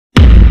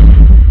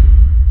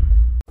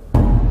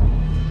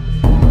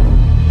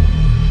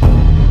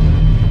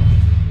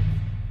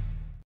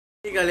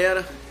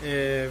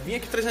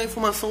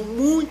informação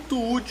muito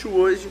útil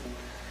hoje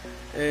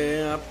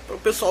para o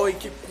pessoal aí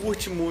que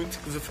curte muito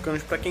ciclídeos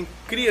africanos, para quem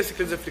cria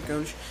ciclídeos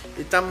africanos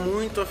e está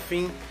muito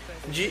afim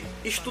de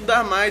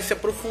estudar mais, se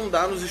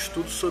aprofundar nos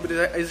estudos sobre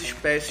as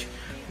espécies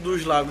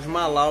dos lagos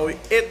Malawi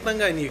e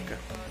Tanganica.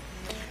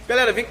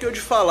 Galera, vim aqui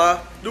hoje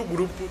falar do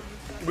grupo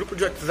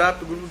de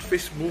WhatsApp, grupo do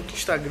Facebook,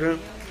 Instagram,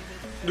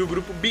 do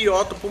grupo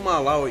Biótopo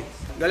Malawi.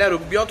 Galera, o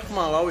Biótopo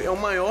Malawi é o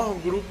maior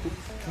grupo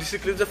de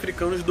ciclídeos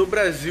africanos do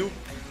Brasil.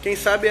 Quem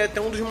sabe é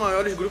até um dos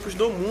maiores grupos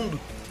do mundo,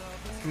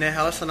 né,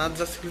 relacionados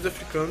a ciclídeos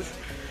africanos.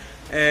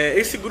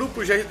 Esse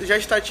grupo já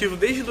está ativo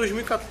desde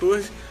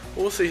 2014,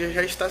 ou seja,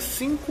 já está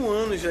 5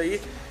 anos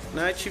aí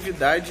na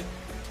atividade.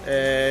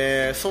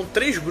 São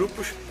 3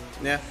 grupos,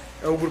 né?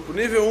 É o grupo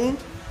nível 1,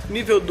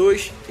 nível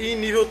 2 e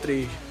nível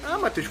 3. Ah,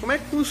 Matheus, como é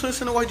que funciona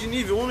esse negócio de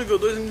nível 1, nível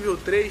 2 e nível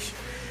 3?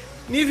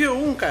 Nível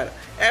 1, cara,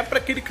 é para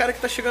aquele cara que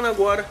está chegando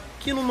agora,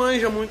 que não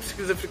manja muito de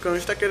ciclídeos africanos,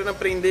 está querendo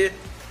aprender,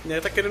 né?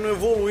 Está querendo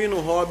evoluir no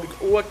hobby,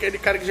 ou aquele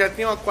cara que já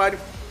tem um aquário,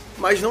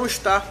 mas não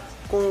está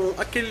com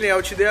aquele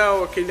layout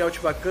ideal, aquele layout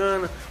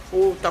bacana,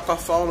 ou está com a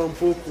fauna um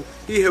pouco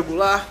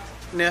irregular,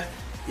 né?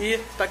 E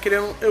está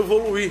querendo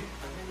evoluir.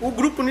 O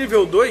grupo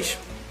nível 2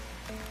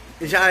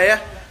 já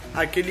é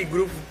aquele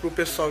grupo para o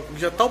pessoal que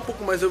já está um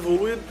pouco mais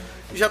evoluído,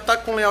 já está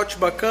com layout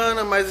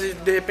bacana, mas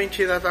de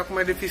repente já está com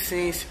uma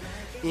deficiência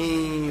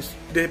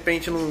de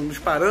repente nos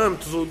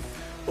parâmetros,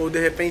 ou de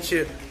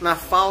repente na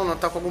fauna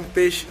está com algum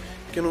peixe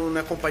que não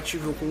é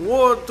compatível com o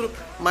outro,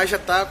 mas já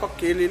está com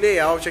aquele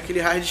layout,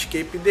 aquele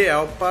hardscape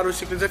ideal para os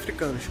ciclídeos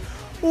africanos.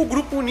 O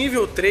grupo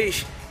nível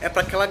 3 é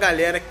para aquela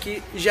galera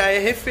que já é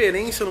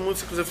referência no mundo dos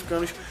ciclídeos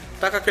africanos,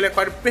 está com aquele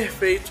aquário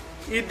perfeito,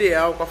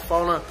 ideal, com a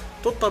fauna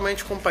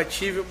totalmente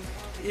compatível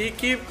e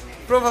que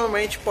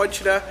provavelmente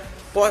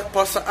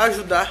possa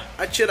ajudar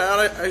a tirar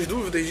as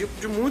dúvidas de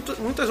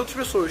muitas outras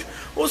pessoas.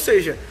 Ou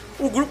seja,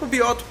 o grupo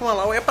Biótopo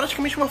Malawi é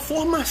praticamente uma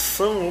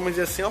formação, vamos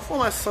dizer assim, uma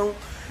formação,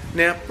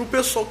 né, para o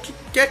pessoal que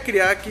quer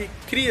criar, que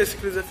cria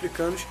ciclídeos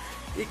africanos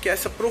e quer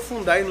se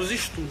aprofundar aí nos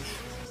estudos.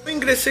 Eu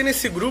ingressei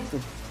nesse grupo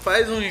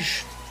faz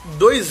uns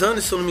 2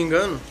 anos, se eu não me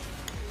engano.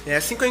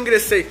 Assim que eu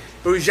ingressei,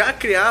 eu já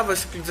criava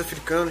ciclídeos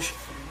africanos,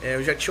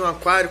 eu já tinha um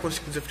aquário com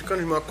ciclídeos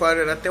africanos. Meu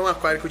aquário era até um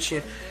aquário que eu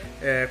tinha.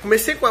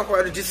 Comecei com um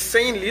aquário de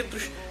 100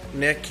 litros,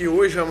 né, que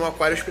hoje é um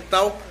aquário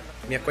hospital,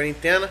 minha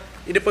quarentena,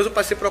 e depois eu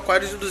passei para o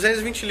aquário de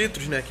 220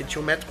 litros, né, que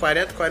tinha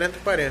 1,40 m, 40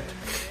 e 40.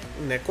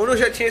 Né, quando eu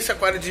já tinha esse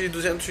aquário de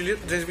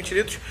 220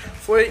 litros,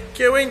 foi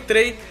que eu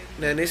entrei,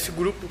 né, nesse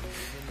grupo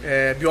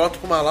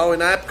Biótopo Malawi.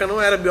 Na época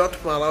não era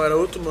Biótopo Malawi, era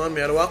outro nome,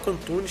 era o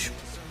Antunes.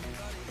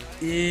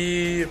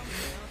 E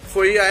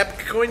foi a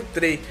época que eu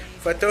entrei.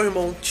 Foi até o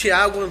irmão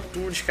Thiago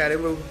Antunes, cara.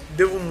 Eu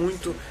devo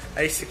muito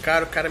a esse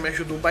cara. O cara me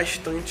ajudou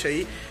bastante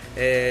aí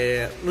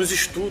nos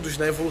estudos,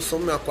 na evolução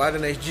do meu aquário,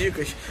 nas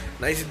dicas,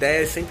 nas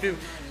ideias. Sempre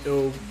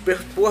eu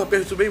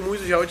perturbei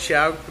muito já o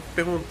Thiago,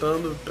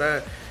 perguntando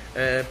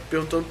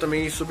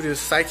também sobre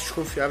sites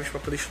confiáveis para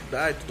poder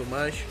estudar e tudo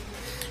mais.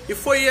 E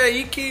foi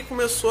aí que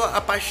começou a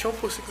paixão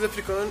por ciclídeos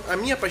africanos. A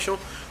minha paixão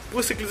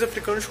por ciclídeos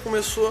africanos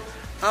começou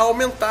a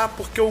aumentar,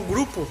 porque o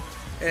grupo,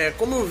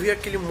 como eu vi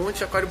aquele monte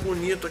de aquário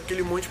bonito,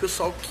 aquele monte de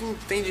pessoal que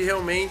entende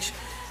realmente,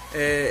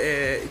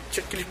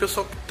 tinha aquele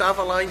pessoal que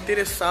estava lá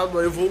interessado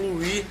a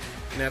evoluir,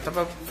 né,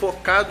 estava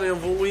focado em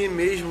evoluir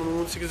mesmo no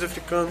mundo dos ciclídeos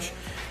africanos.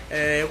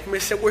 Eu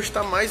comecei a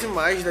gostar mais e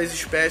mais das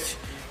espécies.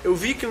 Eu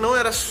vi que não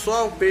era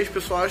só o peixe,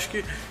 pessoal acha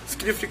que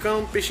ciclídeo africano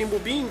é um peixinho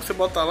bobinho que você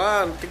bota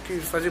lá, não tem que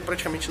fazer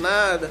praticamente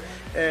nada,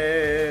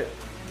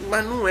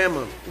 mas não é,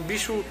 mano. O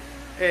bicho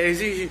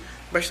exige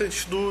bastante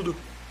estudo.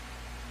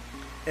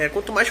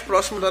 Quanto mais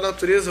próximo da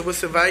natureza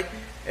você vai,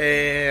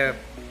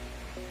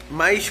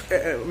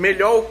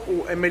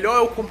 melhor é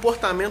o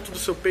comportamento do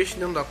seu peixe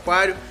dentro do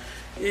aquário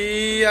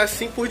e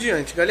assim por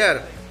diante,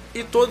 galera.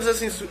 E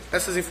todas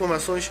essas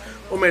informações,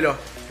 ou melhor,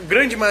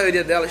 grande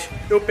maioria delas,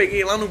 eu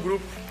peguei lá no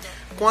grupo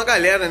com a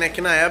galera, né,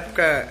 que na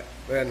época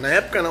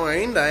não,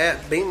 ainda é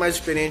bem mais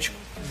experiente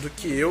do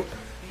que eu,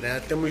 né?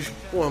 Temos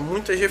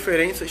muitas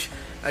referências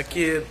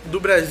aqui do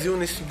Brasil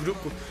nesse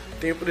grupo.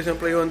 Tem, por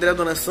exemplo, aí o André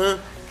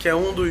que é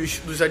um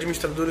dos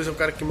administradores, é um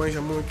cara que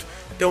manja muito.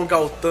 Tem o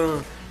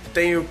Galtan,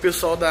 tem o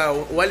pessoal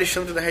o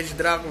Alexandre da Red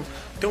Dragon.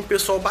 Tem um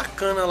pessoal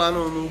bacana lá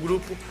no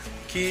grupo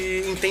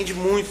que entende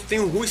muito. Tem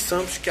o Rui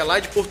Santos, que é lá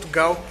de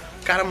Portugal.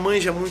 O cara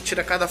manja muito,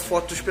 tira cada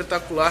foto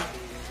espetacular.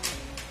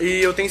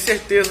 E eu tenho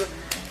certeza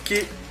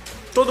que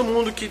todo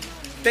mundo que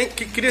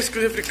cria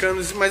ciclídeos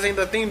africanos, mas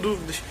ainda tem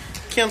dúvidas,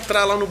 que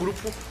entrar lá no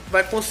grupo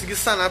vai conseguir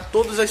sanar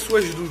todas as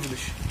suas dúvidas.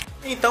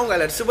 Então,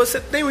 galera, se você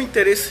tem o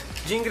interesse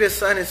de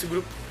ingressar nesse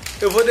grupo,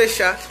 eu vou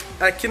deixar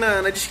aqui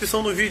na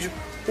descrição do vídeo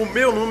o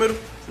meu número,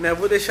 né?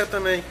 Vou deixar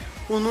também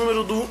o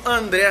número do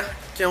André,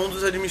 que é um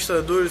dos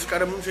administradores, o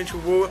cara é muito gente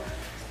boa,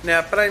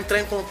 né? Para entrar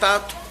em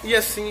contato e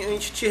assim a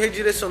gente te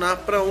redirecionar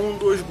para um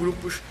dos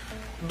grupos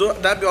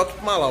da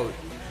Biótopo Malawi.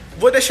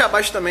 Vou deixar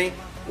abaixo também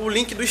o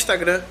link do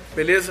Instagram,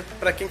 beleza?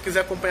 Para quem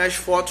quiser acompanhar as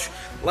fotos,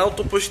 lá eu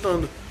tô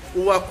postando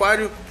o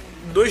aquário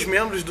dos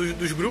membros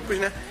dos grupos,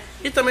 né?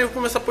 E também vou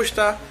começar a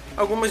postar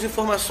algumas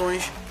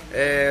informações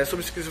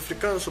sobre ciclismo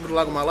africano, sobre o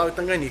Lago Malawi e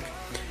Tanganica.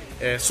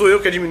 Sou eu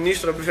que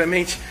administro,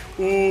 obviamente,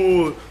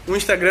 o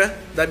Instagram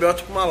da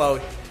Biótico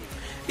Malawi.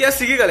 E a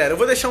seguir, galera, eu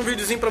vou deixar um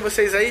videozinho pra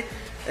vocês aí,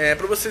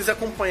 pra vocês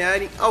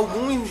acompanharem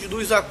alguns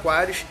dos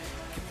aquários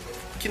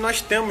que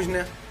nós temos,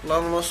 né, lá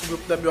no nosso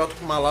grupo da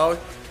Biótico Malawi.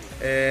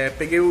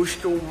 Peguei os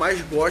que eu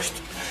mais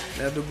gosto,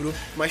 né, do grupo,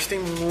 mas tem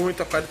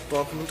muito aquário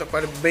top, muito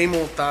aquário bem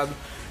montado,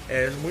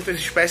 muitas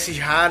espécies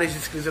raras de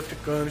ciclistas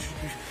africanos,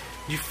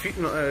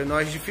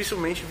 nós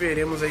dificilmente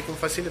veremos aí com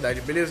facilidade,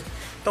 beleza?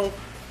 Então,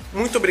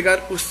 muito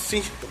obrigado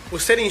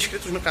por serem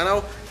inscritos no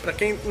canal. Para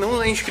quem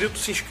não é inscrito,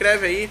 se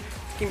inscreve aí,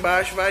 aqui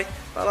embaixo, vai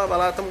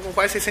lá, estamos com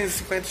quase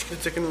 650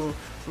 inscritos aqui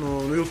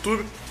no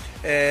YouTube.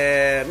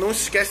 Não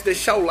se esquece de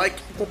deixar o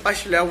like e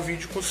compartilhar o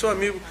vídeo com seu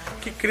amigo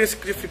que cria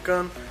ciclismo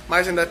africano,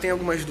 mas ainda tem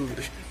algumas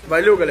dúvidas.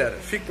 Valeu, galera,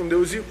 fique com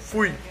Deus e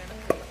fui!